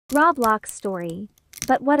Roblox story.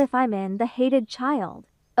 But what if I'm in the hated child?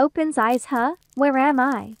 Opens eyes, huh? Where am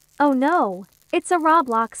I? Oh no, it's a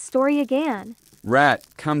Roblox story again. Rat,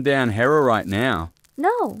 come down Hera right now.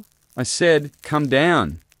 No. I said, come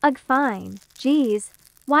down. Ugh, fine. Geez,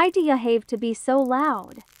 why do you have to be so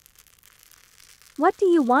loud? What do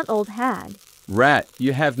you want, old hag? Rat,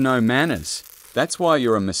 you have no manners. That's why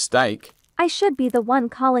you're a mistake. I should be the one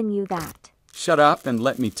calling you that. Shut up and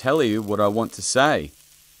let me tell you what I want to say.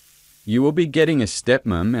 You will be getting a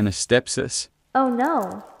stepmom and a stepsis. Oh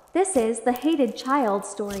no, this is the hated child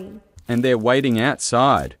story. And they're waiting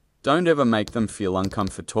outside. Don't ever make them feel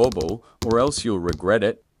uncomfortable, or else you'll regret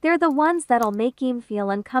it. They're the ones that'll make him feel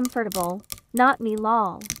uncomfortable, not me,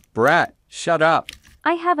 lol. Brat, shut up.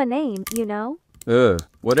 I have a name, you know?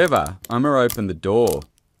 Whatever. I'ma open the door.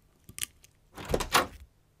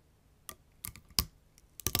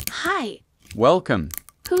 Hi. Welcome.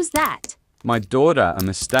 Who's that? My daughter, a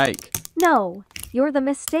mistake. No, you're the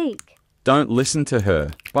mistake. Don't listen to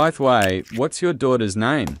her. By the way, what's your daughter's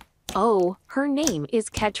name? Oh, her name is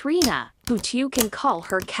Katrina, but you can call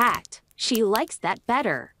her Kat. She likes that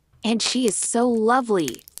better. And she is so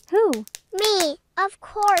lovely. Who? Me, of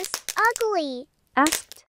course, ugly.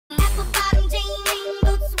 Asked. Mommy,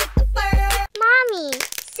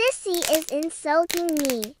 Sissy is insulting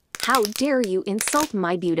me. How dare you insult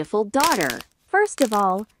my beautiful daughter? First of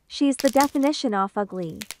all, she's the definition of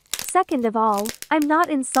ugly. Second of all, I'm not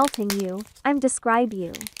insulting you, I'm describe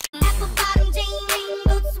you.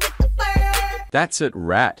 That's it,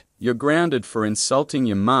 Rat. You're grounded for insulting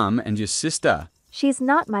your mum and your sister. She's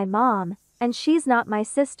not my mom, and she's not my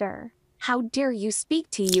sister. How dare you speak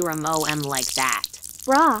to your MOM like that?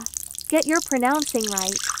 Brah, get your pronouncing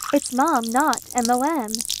right. It's mom, not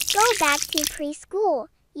MOM. Go back to preschool,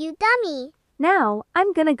 you dummy. Now,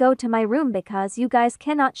 I'm gonna go to my room because you guys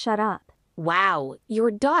cannot shut up. Wow, your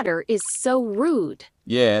daughter is so rude.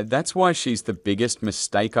 Yeah, that's why she's the biggest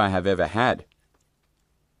mistake I have ever had.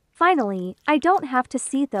 Finally, I don't have to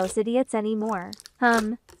see those idiots anymore.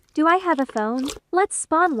 Do I have a phone? Let's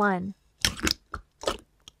spawn one.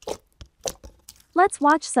 Let's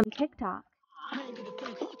watch some TikTok.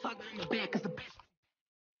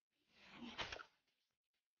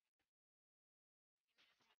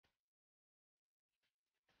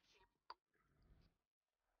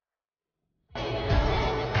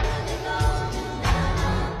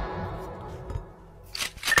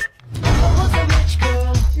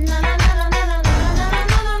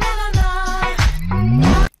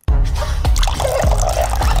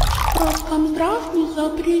 Штраф не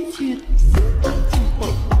запретит.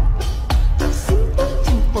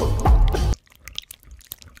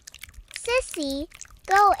 Sissy,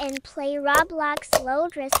 go and play Roblox Low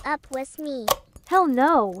Dress Up with me. Hell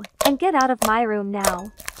no, and get out of my room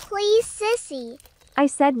now. Please, Sissy. I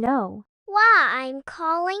said no. Why, I'm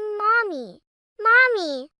calling Mommy.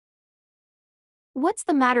 Mommy, What's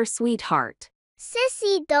the matter, sweetheart?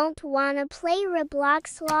 Sissy don't wanna play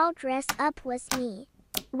Roblox Low Dress Up with me.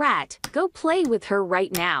 Rat, go play with her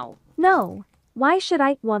right now. No. Why should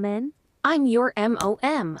I, woman? I'm your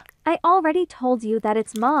MOM. I already told you that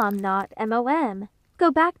it's mom, not MOM.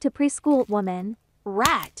 Go back to preschool, woman.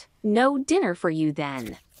 Rat, no dinner for you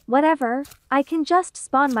then. Whatever, I can just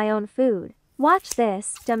spawn my own food. Watch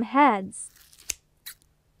this, dumb heads.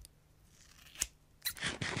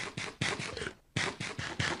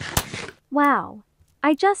 Wow.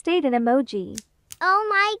 I just ate an emoji. Oh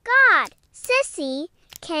my god. Sissy,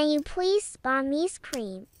 can you please spawn me ice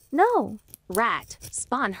cream? No. Rat,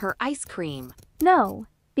 spawn her ice cream. No.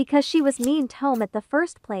 Because she was mean to home at the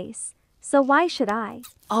first place. So why should I?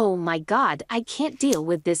 Oh my god, I can't deal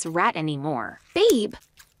with this rat anymore. Babe!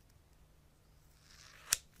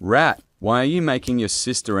 Rat, why are you making your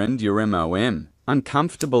sister and your MOM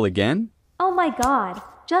uncomfortable again? Oh my god.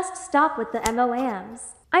 Just stop with the MOMs.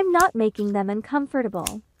 I'm not making them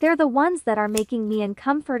uncomfortable. They're the ones that are making me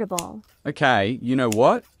uncomfortable. Okay, you know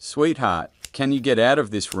what? Sweetheart, can you get out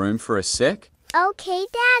of this room for a sec? Okay,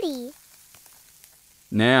 Daddy.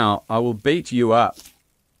 Now, I will beat you up.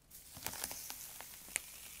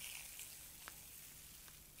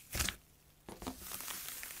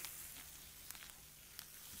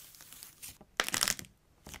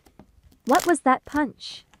 What was that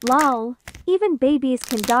punch? Lol. Even babies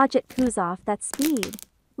can dodge at coups off that speed.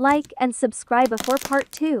 Like and subscribe for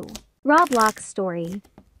part 2. Roblox story.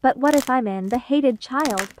 But what if I'm in the hated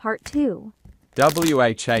child part 2?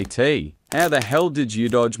 WHAT, how the hell did you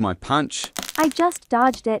dodge my punch? I just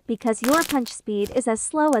dodged it because your punch speed is as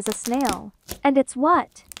slow as a snail. And it's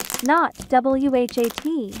what? Not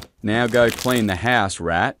WHAT. Now go clean the house,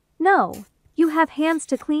 Rat. No. You have hands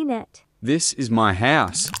to clean it. This is my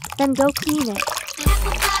house. Then go clean it.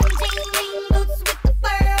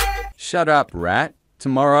 Shut up, rat.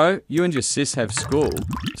 Tomorrow, you and your sis have school,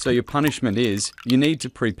 so your punishment is you need to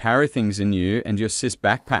prepare things in you and your sis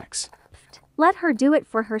backpacks. Let her do it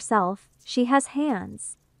for herself. She has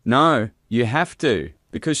hands. No, you have to,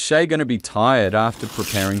 because Shay gonna be tired after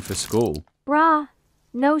preparing for school. Brah.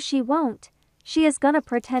 No, she won't. She is gonna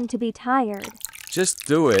pretend to be tired. Just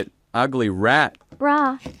do it, ugly rat.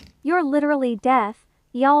 Brah. You're literally deaf.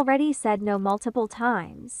 You already said no multiple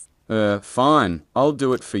times. Fine. I'll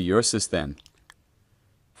do it for your sis then.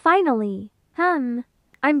 Finally. I'm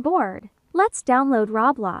bored. Let's download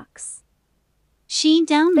Roblox. She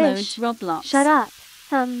downloads Bish, Roblox. Shut up.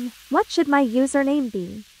 What should my username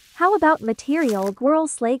be? How about Material Girl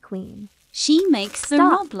Slay Queen? She makes the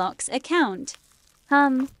Stop. Roblox account.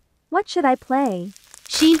 What should I play?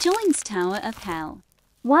 She joins Tower of Hell.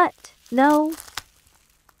 What? No.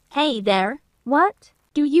 Hey there, What?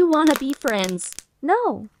 do you wanna be friends?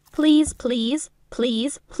 No. Please, please,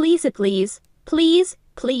 please, please, please, please,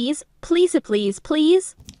 please, please, please,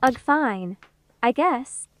 please. Ugh, fine. I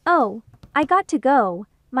guess. Oh, I got to go.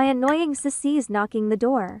 My annoying sissy's knocking the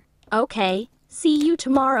door. Okay, see you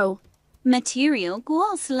tomorrow. Material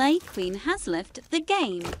Girl Slay Queen has left the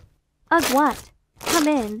game. Ugh, what? Come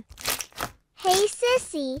in. Hey,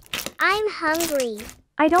 sissy, I'm hungry.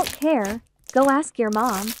 I don't care. Go ask your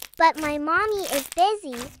mom. But my mommy is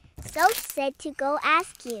busy. Soph said to go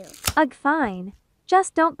ask you. Ugh, fine.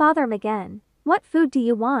 Just don't bother him again. What food do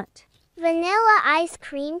you want? Vanilla ice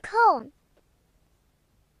cream cone.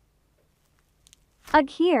 Ugh,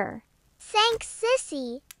 here. Thanks,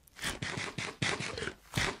 sissy.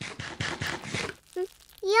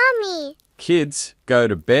 Yummy. Kids, go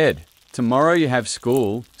to bed. Tomorrow you have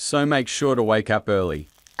school, so make sure to wake up early.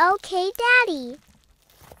 Okay, Daddy.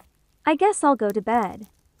 I guess I'll go to bed.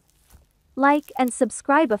 Like and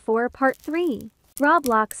subscribe before part 3.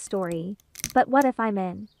 Roblox story. But what if I'm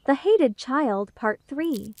in The Hated Child part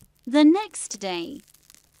 3? The next day.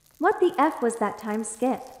 What the F was that time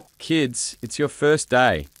skip? Kids, it's your first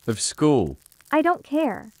day of school. I don't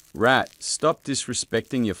care. Rat, stop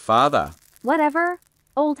disrespecting your father. Whatever.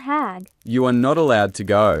 Old hag. You are not allowed to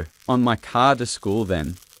go. On my car to school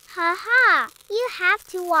then. Haha, you have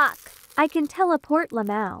to walk. I can teleport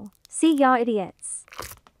Lamau. See ya, idiots.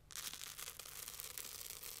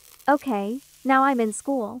 Okay, now I'm in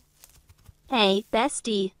school. Hey,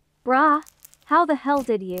 bestie. Brah, how the hell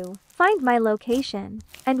did you find my location?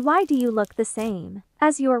 And why do you look the same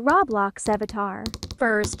as your Roblox avatar?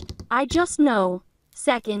 First, I just know.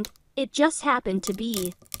 Second, it just happened to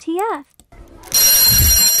be. TF.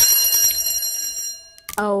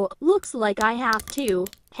 Oh, looks like I have to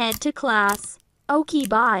head to class. Okay,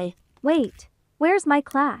 bye. Wait, where's my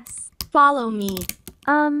class? Follow me.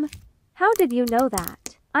 How did you know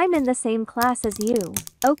that? I'm in the same class as you.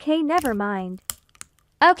 Okay, never mind.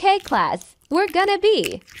 Okay, class, we're gonna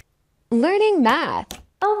be learning math.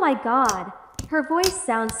 Oh my god, her voice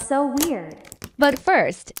sounds so weird. But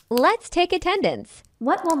first, let's take attendance.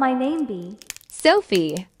 What will my name be?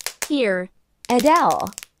 Sophie, Here.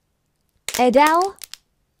 Adele, Adele,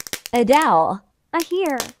 Adele.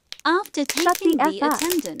 Here. After Shut taking the the F up.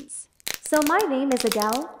 attendance. So my name is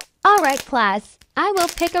Adele? All right, class, I will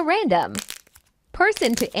pick a random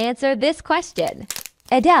person to answer this question.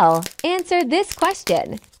 Adele, answer this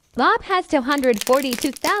question. Bob has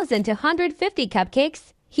 242,250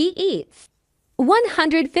 cupcakes he eats.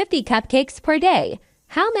 150 cupcakes per day.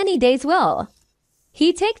 How many days will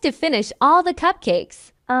he take to finish all the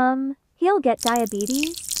cupcakes? He'll get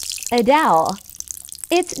diabetes? Adele,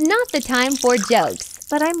 it's not the time for jokes.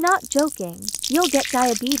 But I'm not joking. You'll get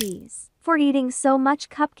diabetes for eating so much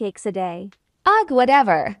cupcakes a day. Ugh,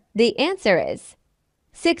 whatever. The answer is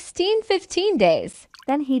 15 days.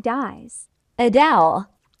 Then he dies. Adele,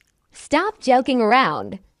 stop joking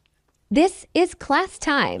around. This is class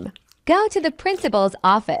time. Go to the principal's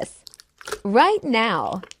office right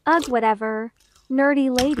now. Ugh, whatever. Nerdy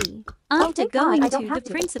lady. After Thank going God I to don't have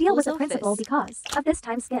the to deal with the principal principal's because office. of this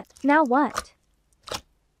time skip. Now what?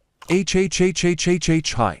 Hi.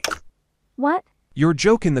 What? Your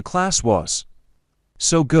joke in the class was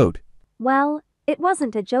so good. Well, it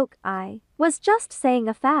wasn't a joke. I was just saying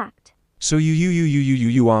a fact. So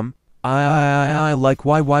I like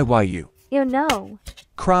why you. You know.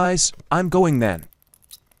 Cries, I'm going then.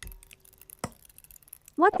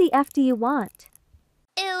 What the F do you want?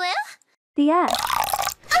 Ew. The F.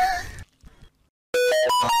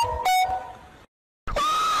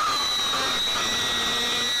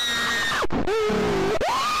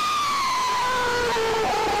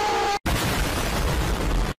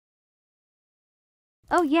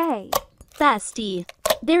 Oh yay. Bestie.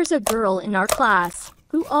 There's a girl in our class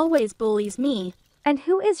who always bullies me. And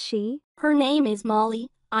who is she? Her name is Molly.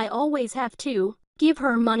 I always have to give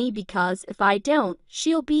her money because if I don't,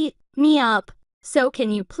 she'll beat me up. So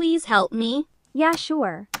can you please help me? Yeah,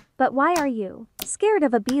 sure. But why are you scared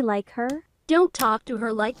of a bee like her? Don't talk to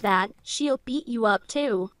her like that. She'll beat you up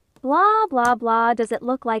too. Blah blah blah, does it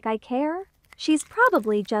look like I care? She's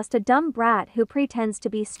probably just a dumb brat who pretends to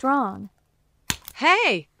be strong.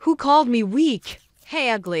 Hey, who called me weak?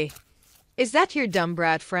 Hey, ugly. Is that your dumb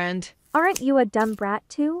brat friend? Aren't you a dumb brat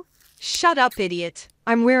too? Shut up, idiot.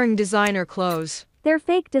 I'm wearing designer clothes. They're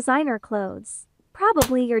fake designer clothes.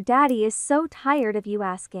 Probably your daddy is so tired of you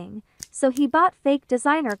asking, so he bought fake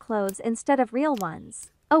designer clothes instead of real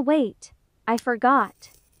ones. Oh wait, I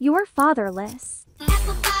forgot. You're fatherless.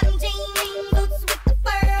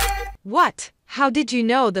 What? How did you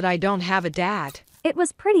know that I don't have a dad? It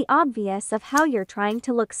was pretty obvious of how you're trying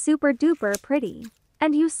to look super duper pretty.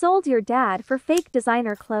 And you sold your dad for fake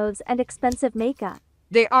designer clothes and expensive makeup.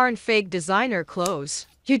 They aren't fake designer clothes.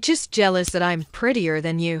 You're just jealous that I'm prettier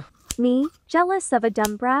than you. Me? Jealous of a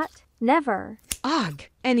dumb brat? Never. Ugh.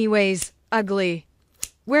 Anyways, ugly.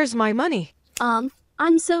 Where's my money?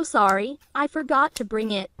 I'm so sorry. I forgot to bring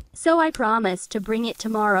it. So I promise to bring it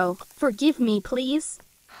tomorrow. Forgive me, please.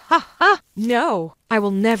 Ha ha! No, I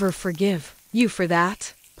will never forgive you for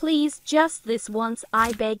that. Please, just this once,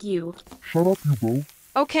 I beg you. Shut up, you both.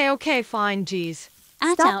 Okay, fine, geez.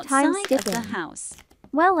 At Stop time outside of the skipping. house.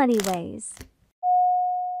 Well, anyways.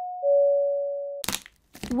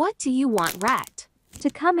 What do you want, Rat? To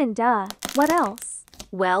come in, duh. What else?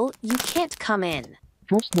 Well, you can't come in.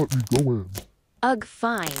 Just let me go in. Ugh,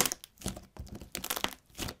 fine.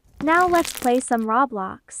 Now let's play some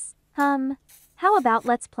Roblox. How about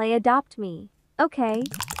let's play Adopt Me? Okay.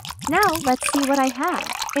 Now let's see what I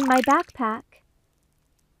have in my backpack.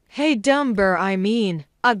 Hey, I mean,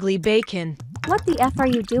 ugly bacon. What the F are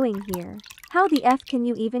you doing here? How the F can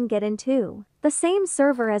you even get into the same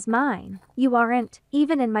server as mine? You aren't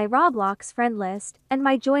even in my Roblox friend list, and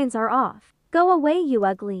my joins are off. Go away, you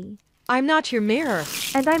ugly. I'm not your mirror.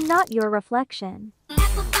 And I'm not your reflection.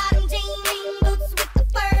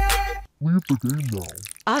 Leave the game now.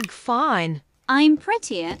 Ugh, fine. I'm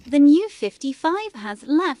prettier than you 55 has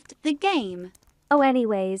left the game. Oh,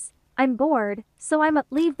 anyways, I'm bored, so I'm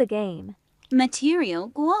leave the game. Material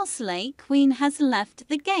Guasley Queen has left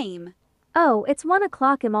the game. Oh, it's 1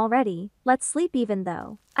 o'clock already. Let's sleep even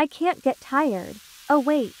though I can't get tired. Oh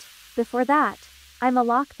wait, before that, I'ma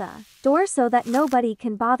lock the door so that nobody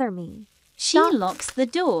can bother me. She locks the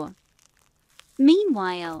door.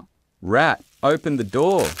 Meanwhile, Rat, open the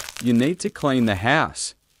door. You need to clean the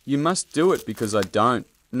house. You must do it because I don't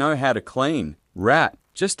know how to clean. Rat,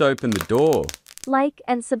 just open the door. Like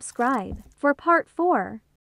and subscribe for part 4.